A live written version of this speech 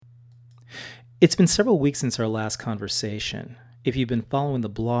It's been several weeks since our last conversation. If you've been following the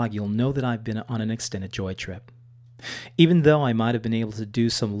blog, you'll know that I've been on an extended joy trip. Even though I might have been able to do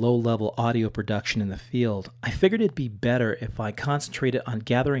some low-level audio production in the field, I figured it'd be better if I concentrated on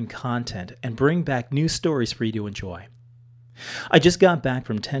gathering content and bring back new stories for you to enjoy. I just got back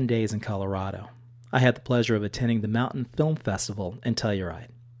from 10 days in Colorado. I had the pleasure of attending the Mountain Film Festival in Telluride.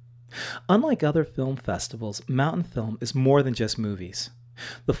 Unlike other film festivals, Mountain Film is more than just movies.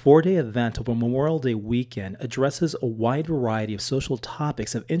 The 4-day event over Memorial Day weekend addresses a wide variety of social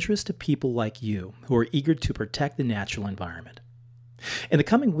topics of interest to people like you who are eager to protect the natural environment. In the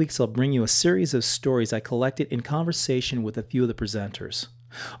coming weeks, I'll bring you a series of stories I collected in conversation with a few of the presenters.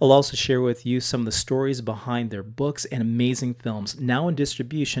 I'll also share with you some of the stories behind their books and amazing films now in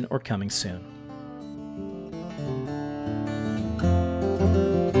distribution or coming soon.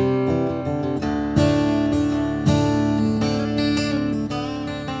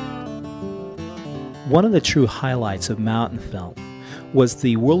 One of the true highlights of Mountain Film was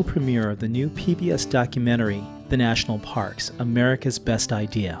the world premiere of the new PBS documentary, The National Parks, America's Best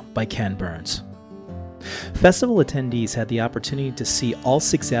Idea by Ken Burns. Festival attendees had the opportunity to see all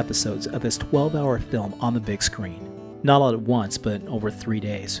 6 episodes of this 12-hour film on the big screen, not all at once, but over 3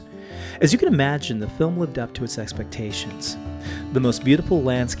 days. As you can imagine, the film lived up to its expectations. The most beautiful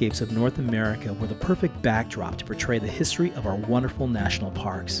landscapes of North America were the perfect backdrop to portray the history of our wonderful national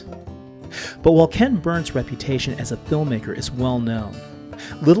parks. But while Ken Burns' reputation as a filmmaker is well known,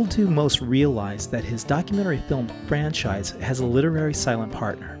 little do most realize that his documentary film franchise has a literary silent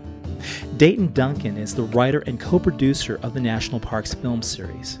partner. Dayton Duncan is the writer and co-producer of the National Parks film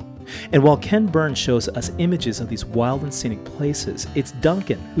series. And while Ken Burns shows us images of these wild and scenic places, it's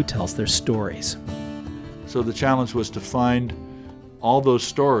Duncan who tells their stories. So the challenge was to find all those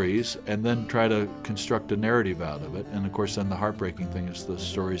stories and then try to construct a narrative out of it. And of course then the heartbreaking thing is the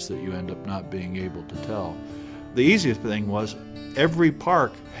stories that you end up not being able to tell. The easiest thing was every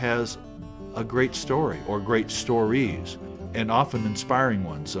park has a great story or great stories, and often inspiring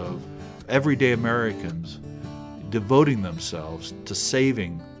ones of everyday Americans devoting themselves to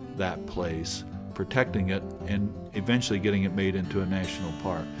saving that place, protecting it, and eventually getting it made into a national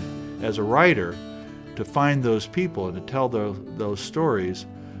park. As a writer, to find those people and to tell those stories,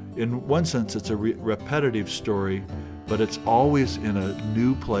 in one sense it's a repetitive story, but it's always in a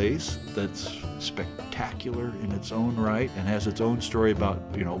new place that's spectacular in its own right and has its own story about,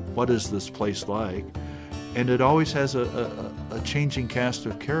 what is this place like? And it always has a changing cast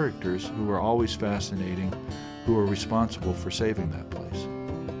of characters who are always fascinating, who are responsible for saving that place.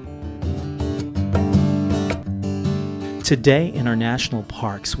 Today in our national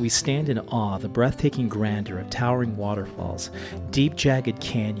parks, we stand in awe of the breathtaking grandeur of towering waterfalls, deep jagged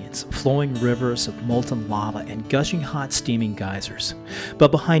canyons, flowing rivers of molten lava, and gushing hot steaming geysers.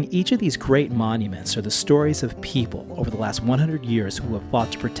 But behind each of these great monuments are the stories of people over the last 100 years who have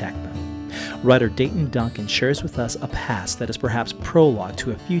fought to protect them. Writer Dayton Duncan shares with us a past that is perhaps prologue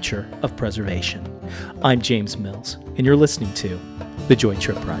to a future of preservation. I'm James Mills, and you're listening to The Joy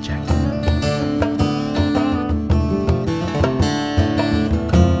Trip Project.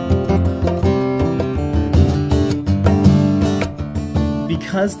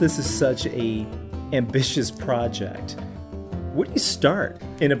 Because this is such a ambitious project, where do you start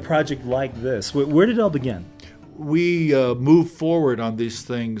in a project like this? Where did it all begin? We move forward on these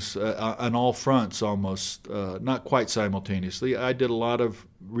things on all fronts almost, not quite simultaneously. I did a lot of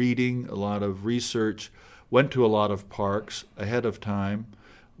reading, a lot of research, went to a lot of parks ahead of time,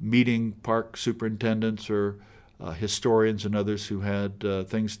 meeting park superintendents or historians and others who had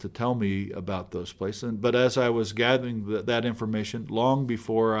things to tell me about those places. But as I was gathering that information, long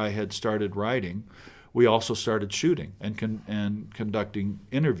before I had started writing, we also started shooting and conducting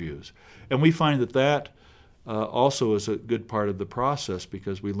interviews. And we find that also is a good part of the process,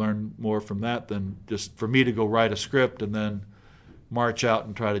 because we learn more from that than just for me to go write a script and then march out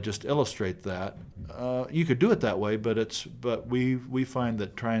and try to just illustrate that. You could do it that way, but we find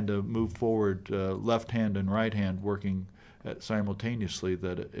that trying to move forward left hand and right hand working simultaneously,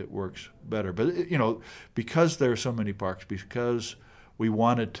 that it works better. But because there are so many parks, because we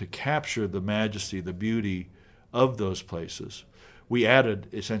wanted to capture the majesty, the beauty of those places, we added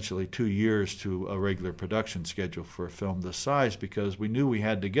essentially 2 years to a regular production schedule for a film this size, because we knew we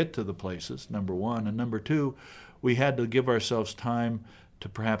had to get to the places, number one, and number two, we had to give ourselves time to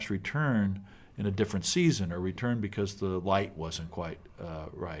perhaps return in a different season, or return because the light wasn't quite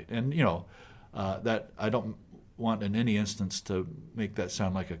right. And that I don't want in any instance to make that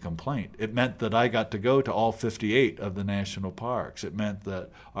sound like a complaint. It meant that I got to go to all 58 of the national parks. It meant that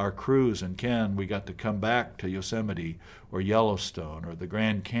our crews and Ken, we got to come back to Yosemite or Yellowstone or the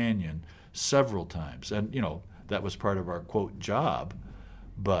Grand Canyon several times. And, that was part of our, quote, job.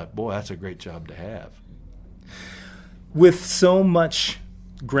 But, boy, that's a great job to have. With so much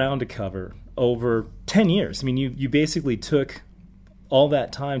ground to cover over 10 years, I mean, you basically took all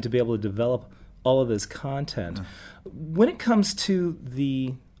that time to be able to develop all of this content. When it comes to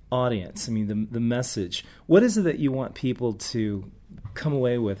the audience, I mean, the message, what is it that you want people to come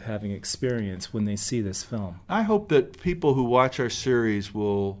away with having experience when they see this film? I hope that people who watch our series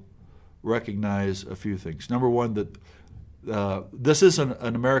will recognize a few things. Number one, that this is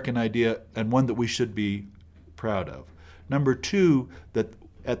an American idea and one that we should be proud of. Number two, that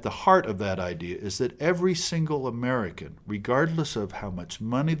at the heart of that idea is that every single American, regardless of how much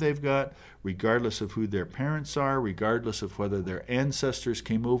money they've got, regardless of who their parents are, regardless of whether their ancestors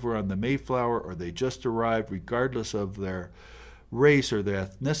came over on the Mayflower or they just arrived, regardless of their race or their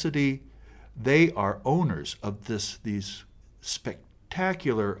ethnicity, they are owners of these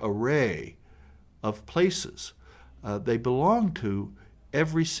spectacular array of places. They belong to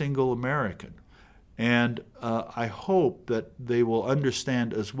every single American. And I hope that they will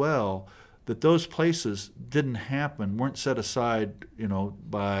understand as well that those places weren't set aside,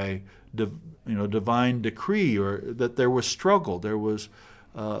 by divine decree, or that there was struggle, there was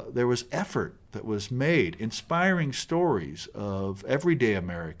effort that was made, inspiring stories of everyday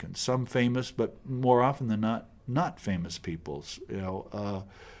Americans, some famous, but more often than not famous peoples,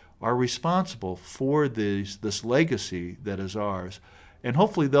 are responsible for this legacy that is ours. And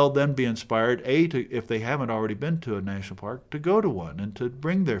hopefully they'll then be inspired, if they haven't already been to a national park, to go to one and to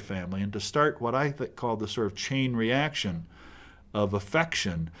bring their family and to start what I call the sort of chain reaction of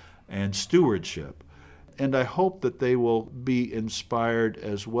affection and stewardship. And I hope that they will be inspired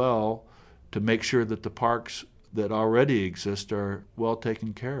as well to make sure that the parks that already exist are well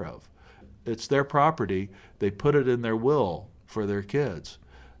taken care of. It's their property. They put it in their will for their kids.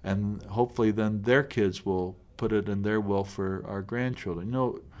 And hopefully then their kids will put it in their will for our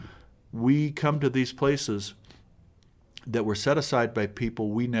grandchildren. We come to these places that were set aside by people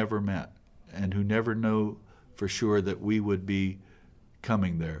we never met and who never know for sure that we would be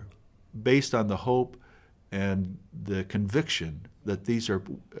coming there, based on the hope and the conviction that these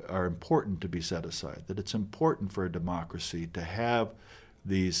are important to be set aside, that it's important for a democracy to have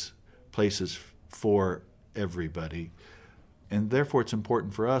these places for everybody. And therefore it's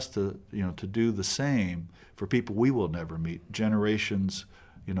important for us to do the same for people we will never meet, generations,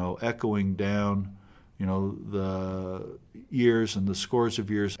 echoing down, the years and the scores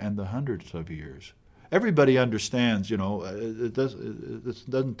of years and the hundreds of years. Everybody understands, it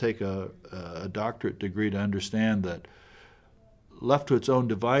doesn't take a doctorate degree to understand that left to its own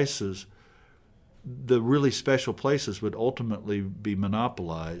devices, the really special places would ultimately be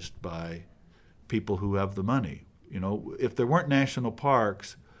monopolized by people who have the money. If there weren't national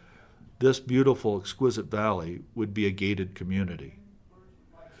parks, this beautiful, exquisite valley would be a gated community.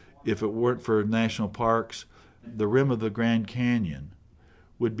 If it weren't for national parks, the rim of the Grand Canyon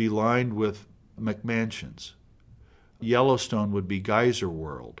would be lined with McMansions. Yellowstone would be Geyser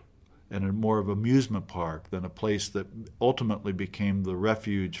World and a more of amusement park than a place that ultimately became the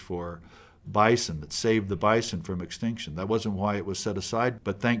refuge for bison, that saved the bison from extinction. That wasn't why it was set aside,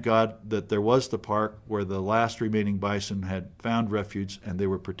 but thank God that there was the park where the last remaining bison had found refuge and they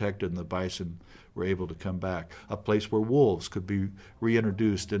were protected and the bison were able to come back. A place where wolves could be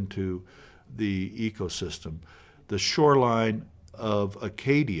reintroduced into the ecosystem. The shoreline of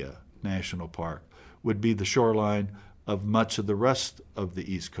Acadia National Park would be the shoreline of much of the rest of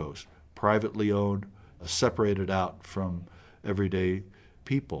the East Coast, privately owned, separated out from everyday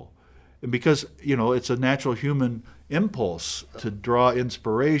people. And because, it's a natural human impulse to draw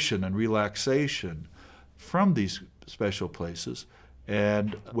inspiration and relaxation from these special places.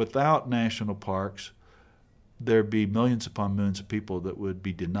 And without national parks, there'd be millions upon millions of people that would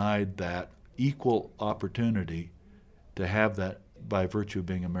be denied that equal opportunity to have that by virtue of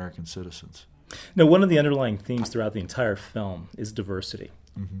being American citizens. Now, one of the underlying themes throughout the entire film is diversity.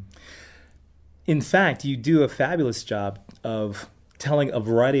 Mm-hmm. In fact, you do a fabulous job of telling a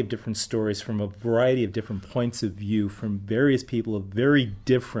variety of different stories from a variety of different points of view from various people of very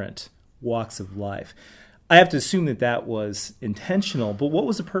different walks of life. I have to assume that was intentional, but what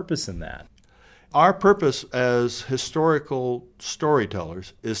was the purpose in that? Our purpose as historical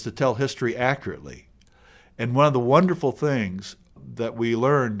storytellers is to tell history accurately. And one of the wonderful things that we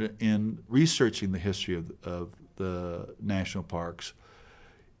learned in researching the history of the national parks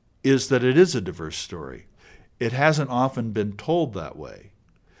is that it is a diverse story. it hasn't often been told that way.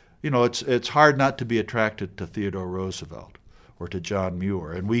 It's hard not to be attracted to Theodore Roosevelt or to John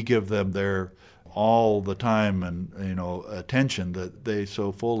Muir, and we give them their all the time and attention that they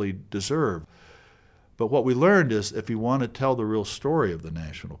so fully deserve. But what we learned is if you want to tell the real story of the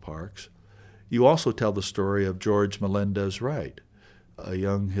national parks, you also tell the story of George Melendez-Wright, a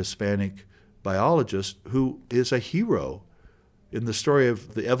young Hispanic biologist who is a hero in the story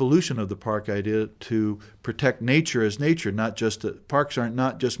of the evolution of the park idea to protect nature as nature, not just parks aren't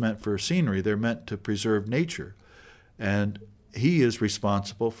not just meant for scenery, they're meant to preserve nature. And he is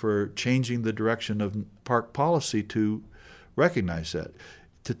responsible for changing the direction of park policy to recognize that.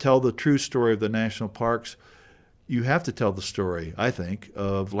 To tell the true story of the national parks, you have to tell the story, I think,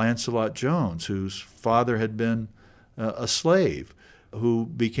 of Lancelot Jones, whose father had been a slave, who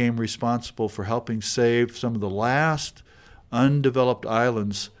became responsible for helping save some of the last undeveloped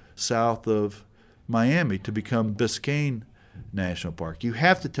islands south of Miami to become Biscayne National Park. You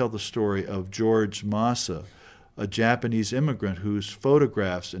have to tell the story of George Massa, a Japanese immigrant whose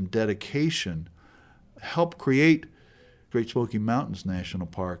photographs and dedication helped create Great Smoky Mountains National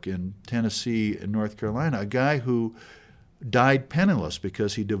Park in Tennessee and North Carolina, a guy who died penniless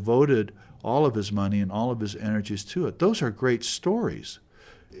because he devoted all of his money and all of his energies to it. Those are great stories.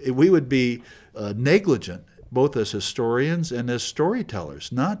 We would be negligent, both as historians and as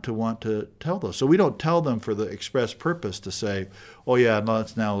storytellers, not to want to tell those. So we don't tell them for the express purpose to say, oh yeah,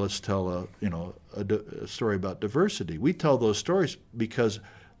 let's tell a story about diversity. We tell those stories because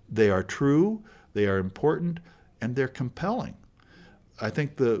they are true, they are important, and they're compelling. I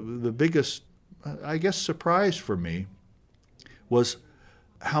think the biggest, surprise for me was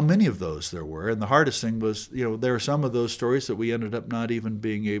how many of those there were. And the hardest thing was, there are some of those stories that we ended up not even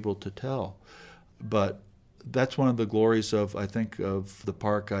being able to tell. But that's one of the glories of the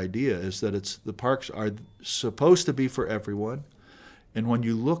park idea, is that the parks are supposed to be for everyone. And when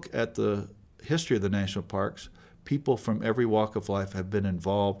you look at the history of the national parks, people from every walk of life have been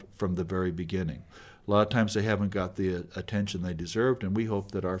involved from the very beginning. A lot of times they haven't got the attention they deserved, and we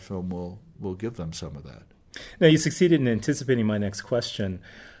hope that our film will give them some of that. Now, you succeeded in anticipating my next question.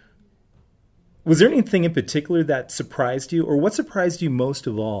 Was there anything in particular that surprised you, or what surprised you most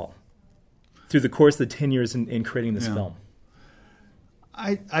of all through the course of the 10 years in creating this film?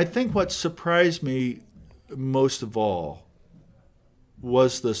 I think what surprised me most of all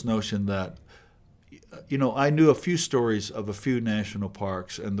was this notion that, I knew a few stories of a few national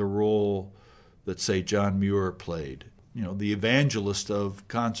parks and the role that, say, John Muir played, the evangelist of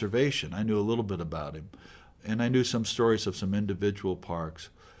conservation. I knew a little bit about him. And I knew some stories of some individual parks.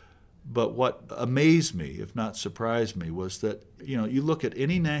 But what amazed me, if not surprised me, was that, you look at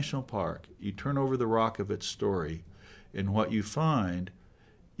any national park, you turn over the rock of its story, and what you find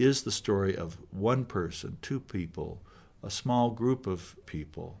is the story of one person, two people, a small group of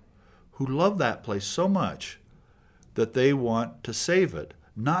people who love that place so much that they want to save it,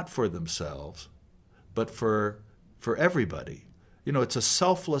 not for themselves, but for everybody. It's a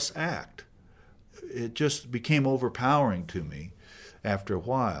selfless act. It just became overpowering to me after a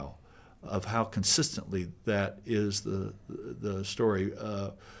while of how consistently that is the story.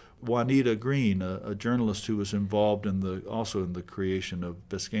 Juanita Green, a journalist who was involved also in the creation of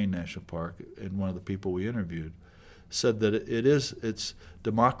Biscayne National Park, and one of the people we interviewed, said that it's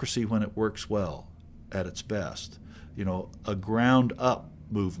democracy when it works well, at its best. A ground-up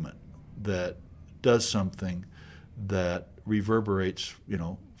movement that does something that reverberates,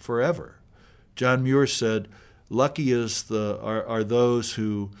 forever. John Muir said, lucky are those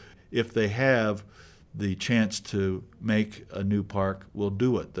who, if they have the chance to make a new park, will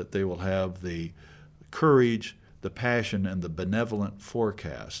do it, that they will have the courage, the passion, and the benevolent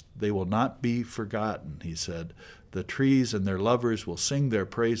forecast. They will not be forgotten, he said. The trees and their lovers will sing their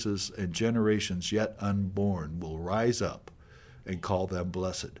praises, and generations yet unborn will rise up and call them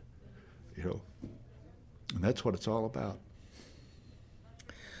blessed. And that's what it's all about.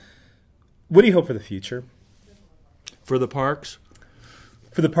 What do you hope for the future? For the parks?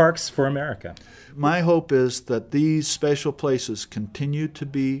 For the parks, for America. My hope is that these special places continue to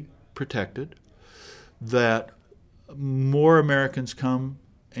be protected, that more Americans come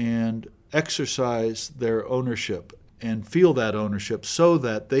and exercise their ownership and feel that ownership so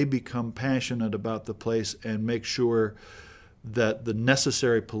that they become passionate about the place and make sure that the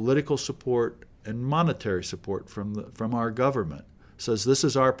necessary political support and monetary support from our government says this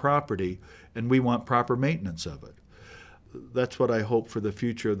is our property and we want proper maintenance of it. That's what I hope for the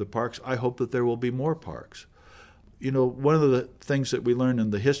future of the parks. I hope that there will be more parks. One of the things that we learned in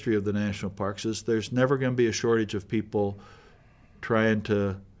the history of the national parks is there's never going to be a shortage of people trying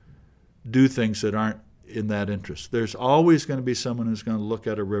to do things that aren't in that interest. There's always going to be someone who's going to look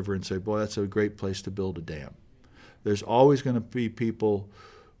at a river and say, boy, that's a great place to build a dam. There's always going to be people,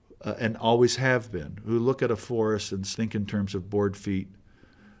 and always have been, who look at a forest and think in terms of board feet.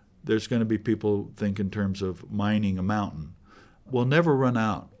 There's going to be people who think in terms of mining a mountain. We'll never run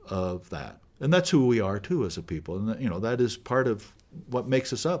out of that. And that's who we are, too, as a people. And, that is part of what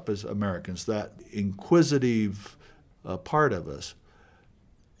makes us up as Americans, that inquisitive part of us.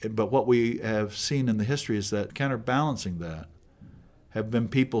 But what we have seen in the history is that counterbalancing that have been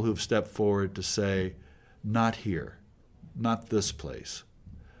people who've stepped forward to say, not here, not this place,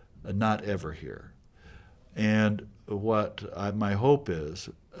 not ever here. And what my hope is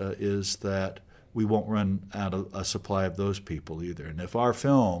that we won't run out of a supply of those people either. And if our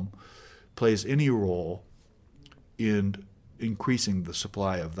film plays any role in increasing the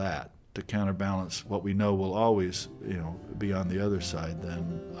supply of that to counterbalance what we know will always, be on the other side,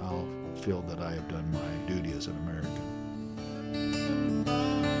 then I'll feel that I have done my duty as an American.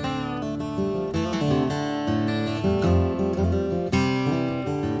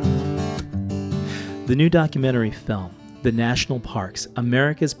 The new documentary film, The National Parks,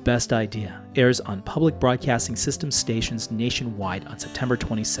 America's Best Idea, airs on public broadcasting system stations nationwide on September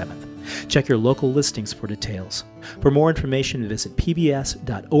 27th. Check your local listings for details. For more information, visit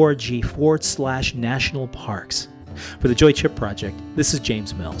pbs.org/national parks. For the Joy Trip Project, this is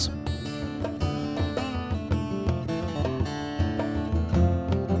James Mills.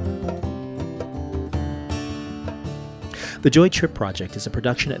 The Joy Trip Project is a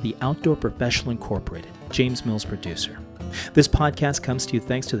production of the Outdoor Professional Incorporated, James Mills producer. This podcast comes to you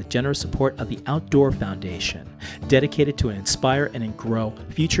thanks to the generous support of the Outdoor Foundation, dedicated to inspire and grow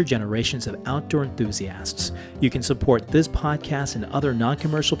future generations of outdoor enthusiasts. You can support this podcast and other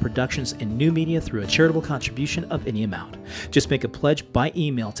non-commercial productions in new media through a charitable contribution of any amount. Just make a pledge by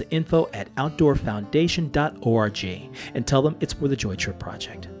email to info@outdoorfoundation.org and tell them it's for the Joy Trip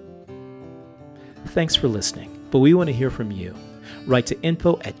Project. Thanks for listening, but we want to hear from you. Write to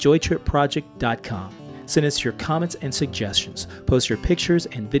info@joytripproject.com. Send us your comments and suggestions. Post your pictures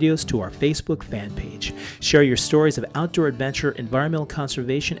and videos to our Facebook fan page. Share your stories of outdoor adventure, environmental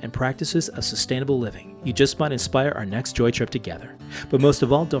conservation, and practices of sustainable living. You just might inspire our next Joy Trip together. But most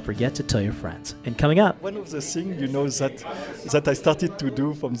of all, don't forget to tell your friends. And coming up, one of the things that I started to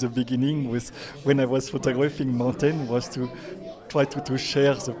do from the beginning with when I was photographing mountain was to try to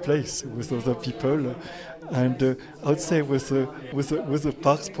share the place with other people. And I would say with the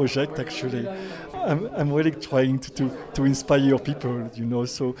Parks project, actually, I'm really trying to inspire people,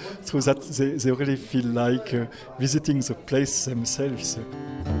 so that they really feel like visiting the place themselves.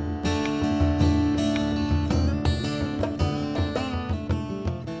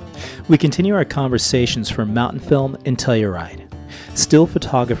 we continue our conversations from Mountain Film in Telluride. Still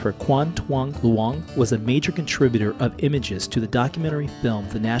photographer Quan Tuong Luong was a major contributor of images to the documentary film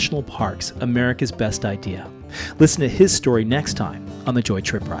The National Parks, America's Best Idea. Listen to his story next time on the Joy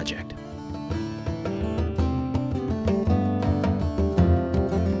Trip Project.